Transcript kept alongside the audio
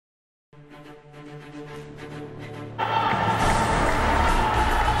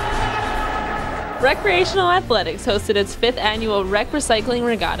Recreational Athletics hosted its 5th annual Rec Recycling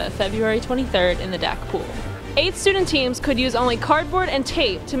Regatta February 23rd in the DAC pool. 8 student teams could use only cardboard and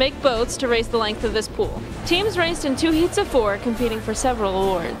tape to make boats to race the length of this pool. Teams raced in 2 heats of 4, competing for several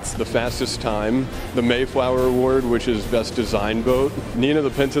awards. The fastest time, the Mayflower Award, which is Best Design Boat, Nina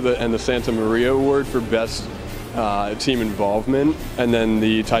the Pinta and the Santa Maria Award for Best Team Involvement, and then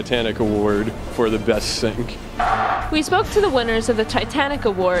the Titanic Award for the Best Sink. We spoke to the winners of the Titanic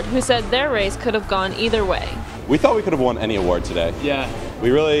Award, who said their race could have gone either way. We thought we could have won any award today. Yeah. We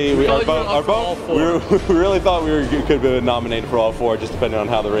really really thought we could have been nominated for all 4, just depending on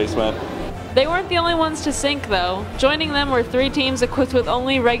how the race went. They weren't the only ones to sink, though. Joining them were 3 teams equipped with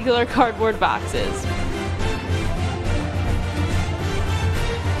only regular cardboard boxes.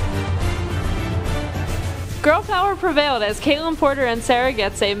 Girl power prevailed as Caitlin Porter and Sarah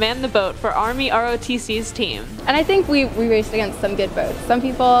Getze manned the boat for Army ROTC's team. And I think we raced against some good boats. Some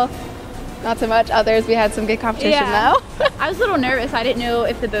people, not so much. Others, we had some good competition though. I was a little nervous. I didn't know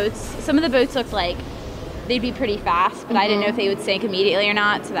if the boats, some of the boats looked like they'd be pretty fast, but I didn't know if they would sink immediately or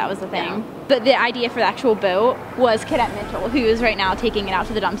not, so that was the thing. Yeah. But the idea for the actual boat was Cadet Mitchell, who is right now taking it out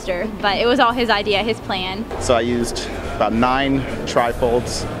to the dumpster. But it was all his idea, his plan. So I used about 9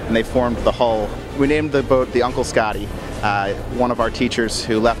 trifolds, and they formed the hull. We named the boat the Uncle Scotty. One of our teachers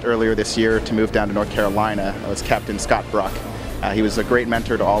who left earlier this year to move down to North Carolina was Captain Scott Bruck. He was a great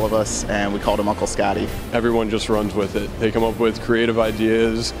mentor to all of us, and we called him Uncle Scotty. Everyone just runs with it. They come up with creative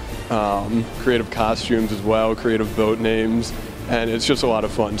ideas, creative costumes as well, creative boat names, and it's just a lot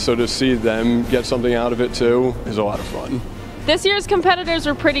of fun. So to see them get something out of it too is a lot of fun. This year's competitors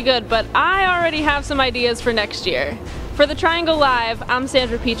were pretty good, but I already have some ideas for next year. For the Triangle Live, I'm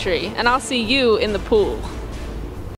Sandra Petri, and I'll see you in the pool.